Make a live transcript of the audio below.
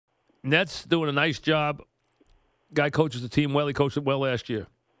Nets doing a nice job. Guy coaches the team well. He coached it well last year.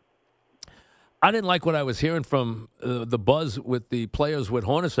 I didn't like what I was hearing from the buzz with the players with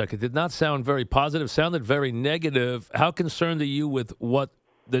Hornacek. It did not sound very positive. Sounded very negative. How concerned are you with what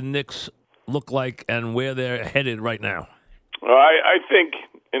the Knicks look like and where they're headed right now? Well, I think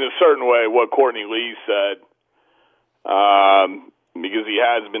in a certain way what Courtney Lee said, because he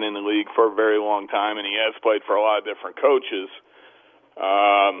has been in the league for a very long time and he has played for a lot of different coaches.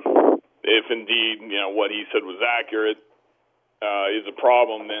 If indeed, what he said was accurate, is a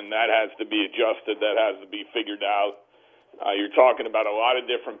problem, then that has to be adjusted. That has to be figured out. You're talking about a lot of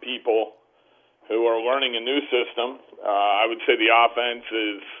different people who are learning a new system. I would say the offense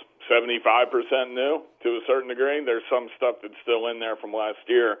is 75% new to a certain degree. There's some stuff that's still in there from last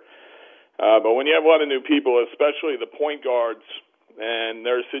year. But when you have a lot of new people, especially the point guards and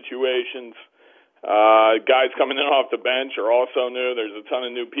their situations, guys coming in off the bench are also new. There's a ton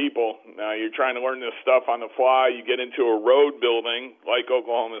of new people. You're trying to learn this stuff on the fly. You get into a road building like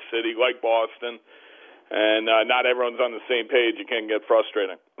Oklahoma City, like Boston, and not everyone's on the same page. It can get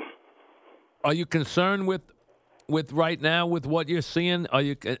frustrating. Are you concerned with right now with what you're seeing? Are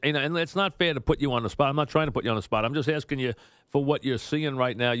you? And it's not fair to put you on the spot. I'm not trying to put you on the spot. I'm just asking you for what you're seeing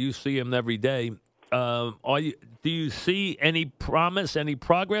right now. You see him every day. Do you see any promise, any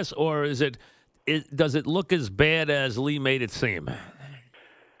progress, or does it look as bad as Lee made it seem?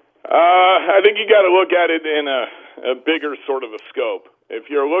 I think you got to look at it in a bigger sort of a scope. If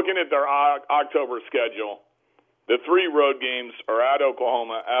you're looking at their October schedule, the 3 road games are at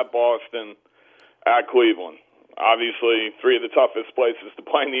Oklahoma, at Boston, at Cleveland. Obviously, 3 of the toughest places to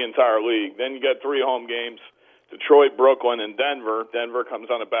play in the entire league. Then you got 3 home games, Detroit, Brooklyn, and Denver. Denver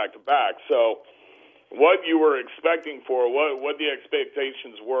comes on a back-to-back. So what you were expecting for, what the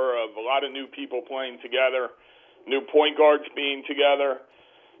expectations were of a lot of new people playing together, new point guards being together.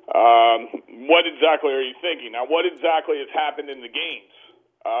 What exactly are you thinking? Now, what exactly has happened in the games?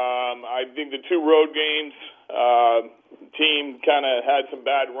 I think the 2 road games, team kind of had some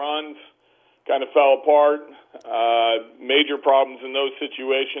bad runs, kind of fell apart, major problems in those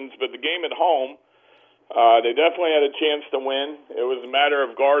situations. But the game at home, they definitely had a chance to win. It was a matter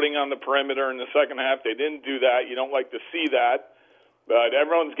of guarding on the perimeter in the second half. They didn't do that. You don't like to see that. But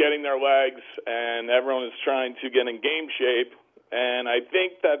everyone's getting their legs, and everyone is trying to get in game shape. And I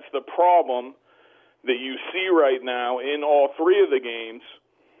think that's the problem that you see right now in all 3 of the games,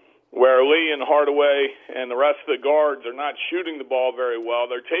 where Lee and Hardaway and the rest of the guards are not shooting the ball very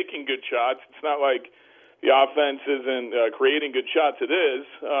well. They're taking good shots. It's not like the offense isn't creating good shots. It is,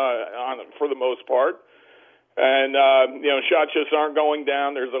 for the most part. And, shots just aren't going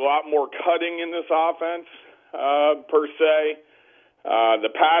down. There's a lot more cutting in this offense, per se.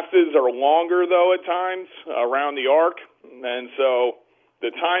 The passes are longer, though, at times, around the arc. And so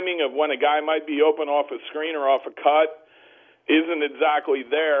the timing of when a guy might be open off a screen or off a cut isn't exactly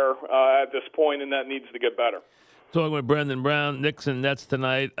there at this point, and that needs to get better. Talking with Brendan Brown, Knicks and Nets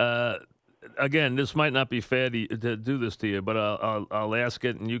tonight. Again, this might not be fair to do this to you, but I'll ask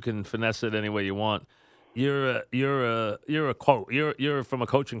it, and you can finesse it any way you want. You're a coach. You're from a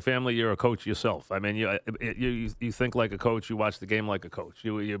coaching family. You're a coach yourself. I mean, you think like a coach. You watch the game like a coach.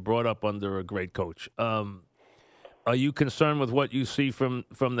 You're brought up under a great coach. Are you concerned with what you see from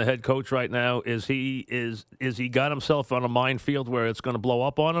the head coach right now? Is he got himself on a minefield where it's going to blow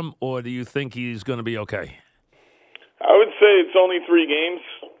up on him, or do you think he's going to be okay? I would say it's only 3 games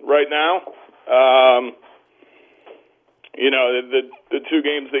right now. The 2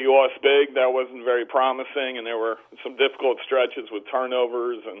 games that you lost big, that wasn't very promising, and there were some difficult stretches with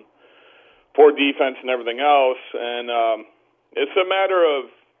turnovers and poor defense and everything else. And it's a matter of,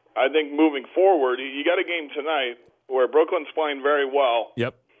 I think, moving forward. You got a game tonight where Brooklyn's playing very well.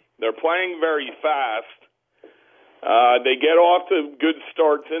 Yep. They're playing very fast. They get off to good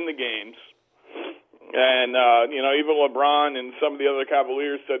starts in the games. And, even LeBron and some of the other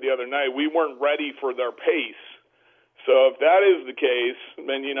Cavaliers said the other night, we weren't ready for their pace. So if that is the case,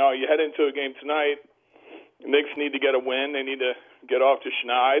 then, you head into a game tonight, the Knicks need to get a win. They need to get off to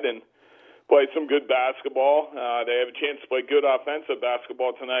Schneid and play some good basketball. They have a chance to play good offensive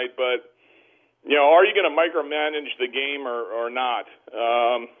basketball tonight. But, are you going to micromanage the game or not?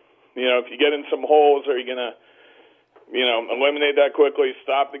 If you get in some holes, are you going to, eliminate that quickly,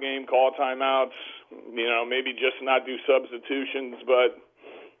 stop the game, call timeouts, maybe just not do substitutions, but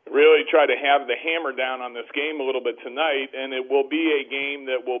really try to have the hammer down on this game a little bit tonight, and it will be a game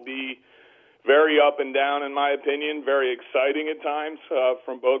that will be very up and down, in my opinion, very exciting at times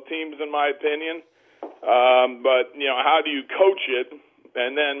from both teams, in my opinion. But, how do you coach it?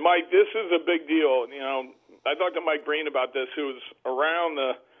 And then, Mike, this is a big deal. I talked to Mike Breen about this, who was around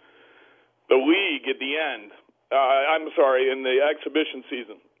the the end. I'm sorry, in the exhibition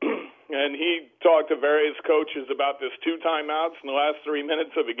season. And he talked to various coaches about this 2 timeouts in the last 3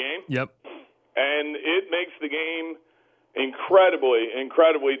 minutes of a game. Yep. And it makes the game incredibly,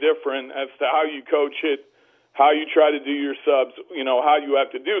 incredibly different as to how you coach it, how you try to do your subs, how you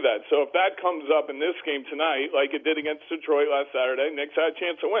have to do that. So if that comes up in this game tonight, like it did against Detroit last Saturday, Knicks had a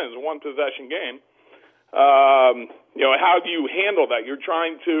chance to win. It's a one-possession game. How do you handle that? You're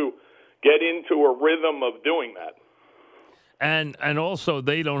trying to get into a rhythm of doing that. And also,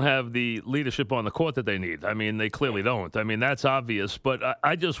 they don't have the leadership on the court that they need. I mean, they clearly don't. I mean, that's obvious. But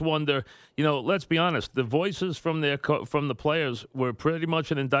I just wonder, let's be honest. The voices from from the players were pretty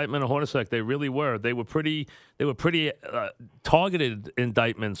much an indictment of Hornacek. They really were. They were pretty targeted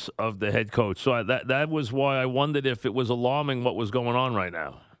indictments of the head coach. So that was why I wondered if it was alarming what was going on right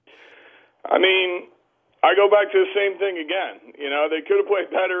now. I mean, I go back to the same thing again. They could have played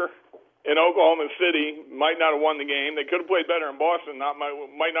better in Oklahoma City, might not have won the game. They could have played better in Boston,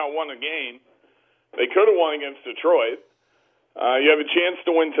 might not have won the game. They could have won against Detroit. You have a chance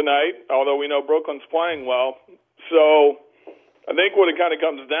to win tonight, although we know Brooklyn's playing well. So I think what it kind of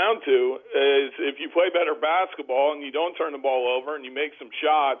comes down to is if you play better basketball and you don't turn the ball over and you make some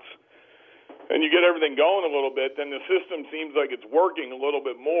shots and you get everything going a little bit, then the system seems like it's working a little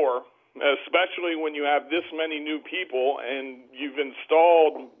bit more, especially when you have this many new people and you've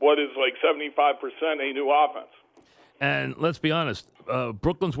installed what is like 75% a new offense. And let's be honest,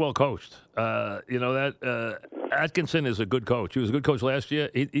 Brooklyn's well coached. Atkinson is a good coach. He was a good coach last year.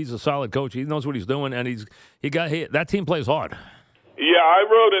 He's a solid coach. He knows what he's doing, and that team plays hard. Yeah, I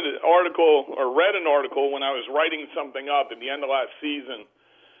read an article when I was writing something up at the end of last season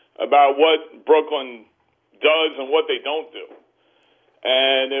about what Brooklyn does and what they don't do.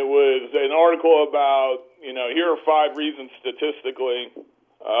 And it was an article about, here are 5 reasons statistically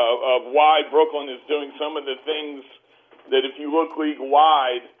of why Brooklyn is doing some of the things that if you look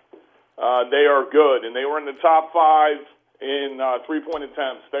league-wide, they are good. And they were in the top 5 in three-point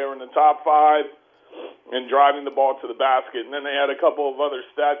attempts. They were in the top 5 in driving the ball to the basket. And then they had a couple of other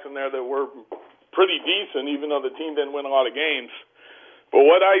stats in there that were pretty decent, even though the team didn't win a lot of games. But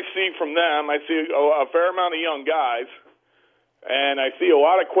what I see from them, I see a fair amount of young guys. And I see a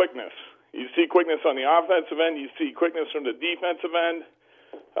lot of quickness. You see quickness on the offensive end. You see quickness from the defensive end.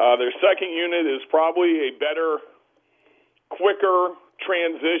 Their second unit is probably a better, quicker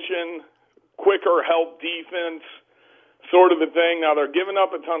transition, quicker help defense sort of a thing. Now, they're giving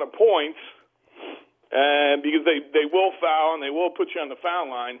up a ton of points and because they will foul and they will put you on the foul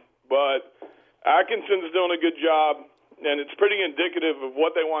line. But Atkinson's doing a good job, and it's pretty indicative of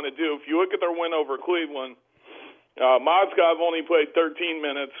what they want to do. If you look at their win over Cleveland, Mozgov only played 13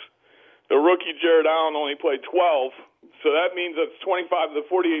 minutes. The rookie Jared Allen only played 12. So that means that's 25 to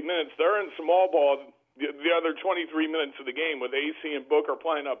 48 minutes. They're in small ball the other 23 minutes of the game with AC and Booker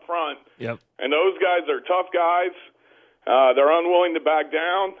playing up front. Yep. And those guys are tough guys. They're unwilling to back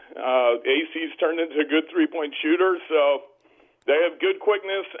down. AC's turned into a good three-point shooter. So they have good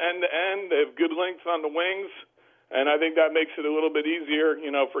quickness end-to-end. They have good length on the wings. And I think that makes it a little bit easier,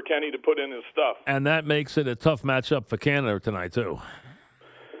 for Kenny to put in his stuff. And that makes it a tough matchup for Canada tonight, too.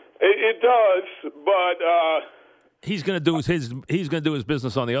 It does, but he's going to do his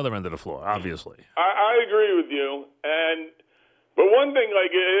business on the other end of the floor, obviously. I agree with you. But one thing,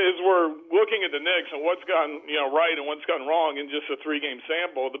 is we're looking at the Knicks and what's gone, right and what's gone wrong in just a 3-game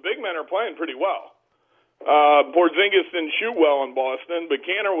sample. The big men are playing pretty well. Porzingis didn't shoot well in Boston, but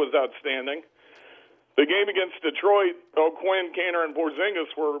Kanter was outstanding. The game against Detroit, Quinn, Kanter, and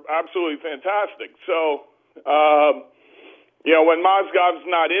Porzingis were absolutely fantastic. So, when Mozgov's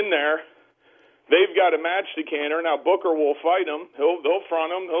not in there, they've got a match to Kanter. Now, Booker will fight him. He'll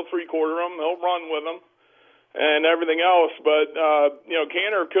front him. He'll three-quarter him. He'll run with him and everything else. But,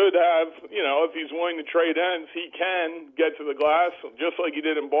 Kanter could have, if he's willing to trade ends, he can get to the glass just like he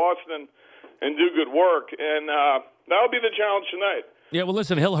did in Boston and do good work. And that'll be the challenge tonight. Yeah, well,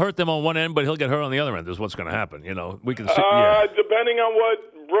 listen, he'll hurt them on one end, but he'll get hurt on the other end is what's going to happen. We can see. Depending on what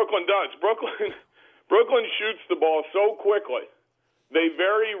Brooklyn does. Brooklyn shoots the ball so quickly. They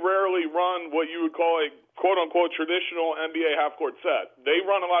very rarely run what you would call a quote-unquote traditional NBA half-court set. They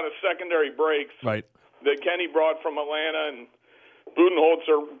run a lot of secondary breaks right. that Kenny brought from Atlanta, and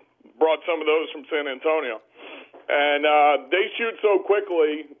Budenholzer brought some of those from San Antonio. And they shoot so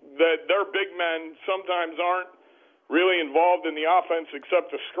quickly that their big men sometimes aren't really involved in the offense except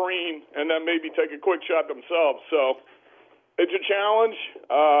to screen and then maybe take a quick shot themselves. So it's a challenge.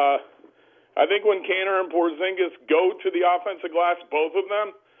 I think when Kanter and Porzingis go to the offensive glass, both of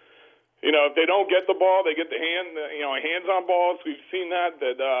them, if they don't get the ball, they get hands on balls. We've seen that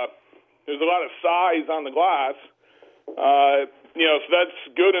There's a lot of size on the glass. So that's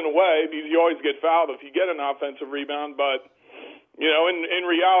good in a way because you always get fouled if you get an offensive rebound. But, in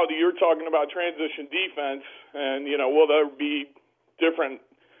reality, you're talking about transition defense, and, will there be different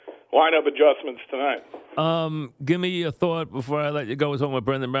lineup adjustments tonight? Give me your thought before I let you go. I was talking with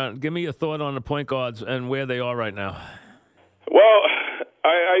Brendan Brown. Give me your thought on the point guards and where they are right now. Well,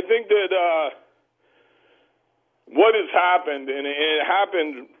 I think that what has happened, and it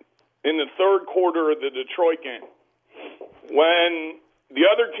happened in the third quarter of the Detroit game, when the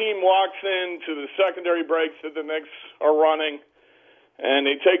other team walks into the secondary breaks that the Knicks are running, and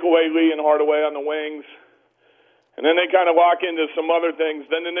they take away Lee and Hardaway on the wings, and then they kind of lock into some other things,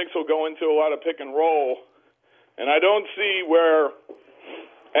 then the Knicks will go into a lot of pick and roll. And I don't see where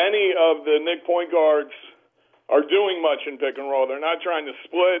any of the Knick point guards are doing much in pick and roll. They're not trying to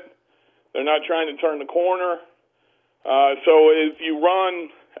split. They're not trying to turn the corner. So if you run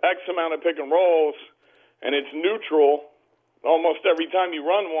X amount of pick and rolls and it's neutral almost every time you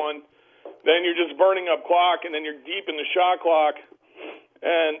run one, then you're just burning up clock, and then you're deep in the shot clock,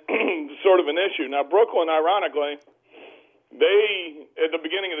 and sort of an issue. Now, Brooklyn, ironically, they, at the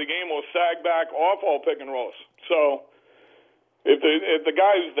beginning of the game, will sag back off all pick and rolls. So if the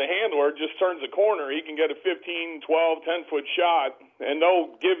guy who's the handler just turns the corner, he can get a 15, 12, 10-foot shot, and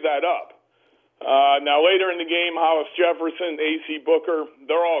they'll give that up. Now, later in the game, Hollis Jefferson, A.C. Booker,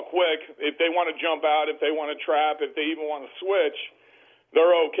 they're all quick. If they want to jump out, if they want to trap, if they even want to switch,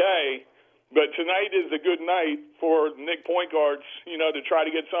 they're okay. But tonight is a good night for Knick point guards, to try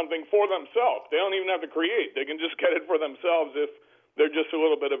to get something for themselves. They don't even have to create. They can just get it for themselves if they're just a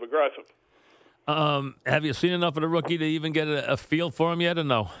little bit of aggressive. Have you seen enough of the rookie to even get a feel for him yet, or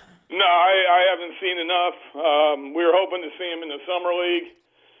no? No, I haven't seen enough. We were hoping to see him in the summer league.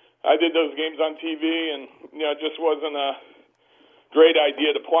 I did those games on TV, and it just wasn't a great idea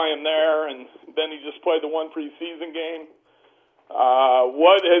to play him there. And then he just played the one preseason game.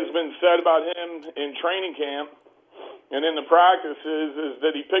 What has been said about him in training camp and in the practices is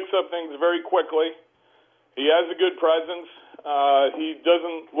that he picks up things very quickly. He has a good presence. He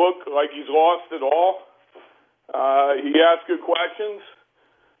doesn't look like he's lost at all. He asks good questions.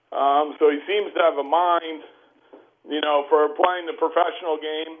 So he seems to have a mind, for playing the professional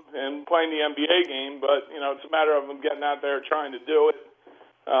game and playing the NBA game. But, it's a matter of him getting out there trying to do it.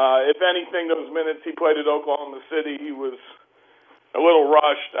 If anything, those minutes he played at Oklahoma City, he was a little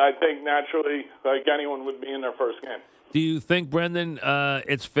rushed. I think naturally, like anyone would be in their first game. Do you think, Brendan,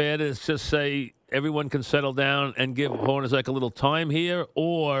 it's fair to just say everyone can settle down and give Hornacek a little time here,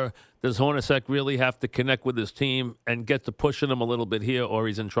 or does Hornacek really have to connect with his team and get to pushing him a little bit here, or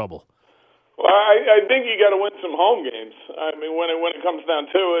he's in trouble? Well, I think you got to win some home games. I mean, when it comes down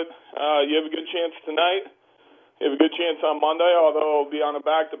to it, you have a good chance tonight. You have a good chance on Monday, although it'll be on a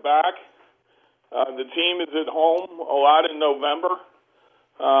back-to-back. The team is at home a lot in November.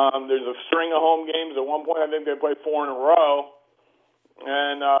 There's a string of home games. At one point, I think they played 4 in a row.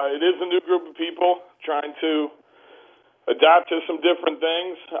 And it is a new group of people trying to adapt to some different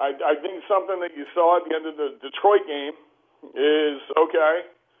things. I think something that you saw at the end of the Detroit game is, okay,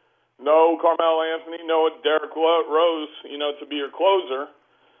 no Carmelo Anthony, no Derrick Rose, to be your closer.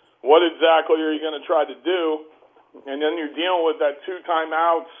 What exactly are you going to try to do? And then you're dealing with that 2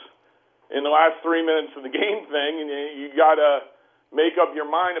 timeouts in the last 3 minutes of the game thing, and you got to make up your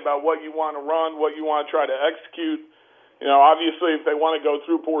mind about what you want to run, what you want to try to execute. Obviously, if they want to go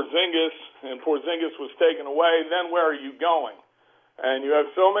through Porzingis, and Porzingis was taken away, then where are you going? And you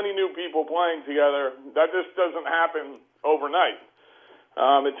have so many new people playing together, that just doesn't happen overnight.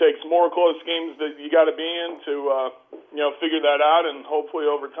 It takes more close games that you got to be in to, figure that out, and hopefully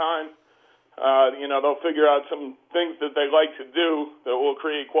over time, they'll figure out some things that they like to do that will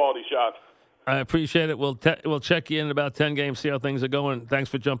create quality shots. I appreciate it. We'll check you in about 10 games, see how things are going. Thanks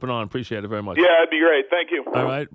for jumping on. Appreciate it very much. Yeah, that'd be great. Thank you. All right.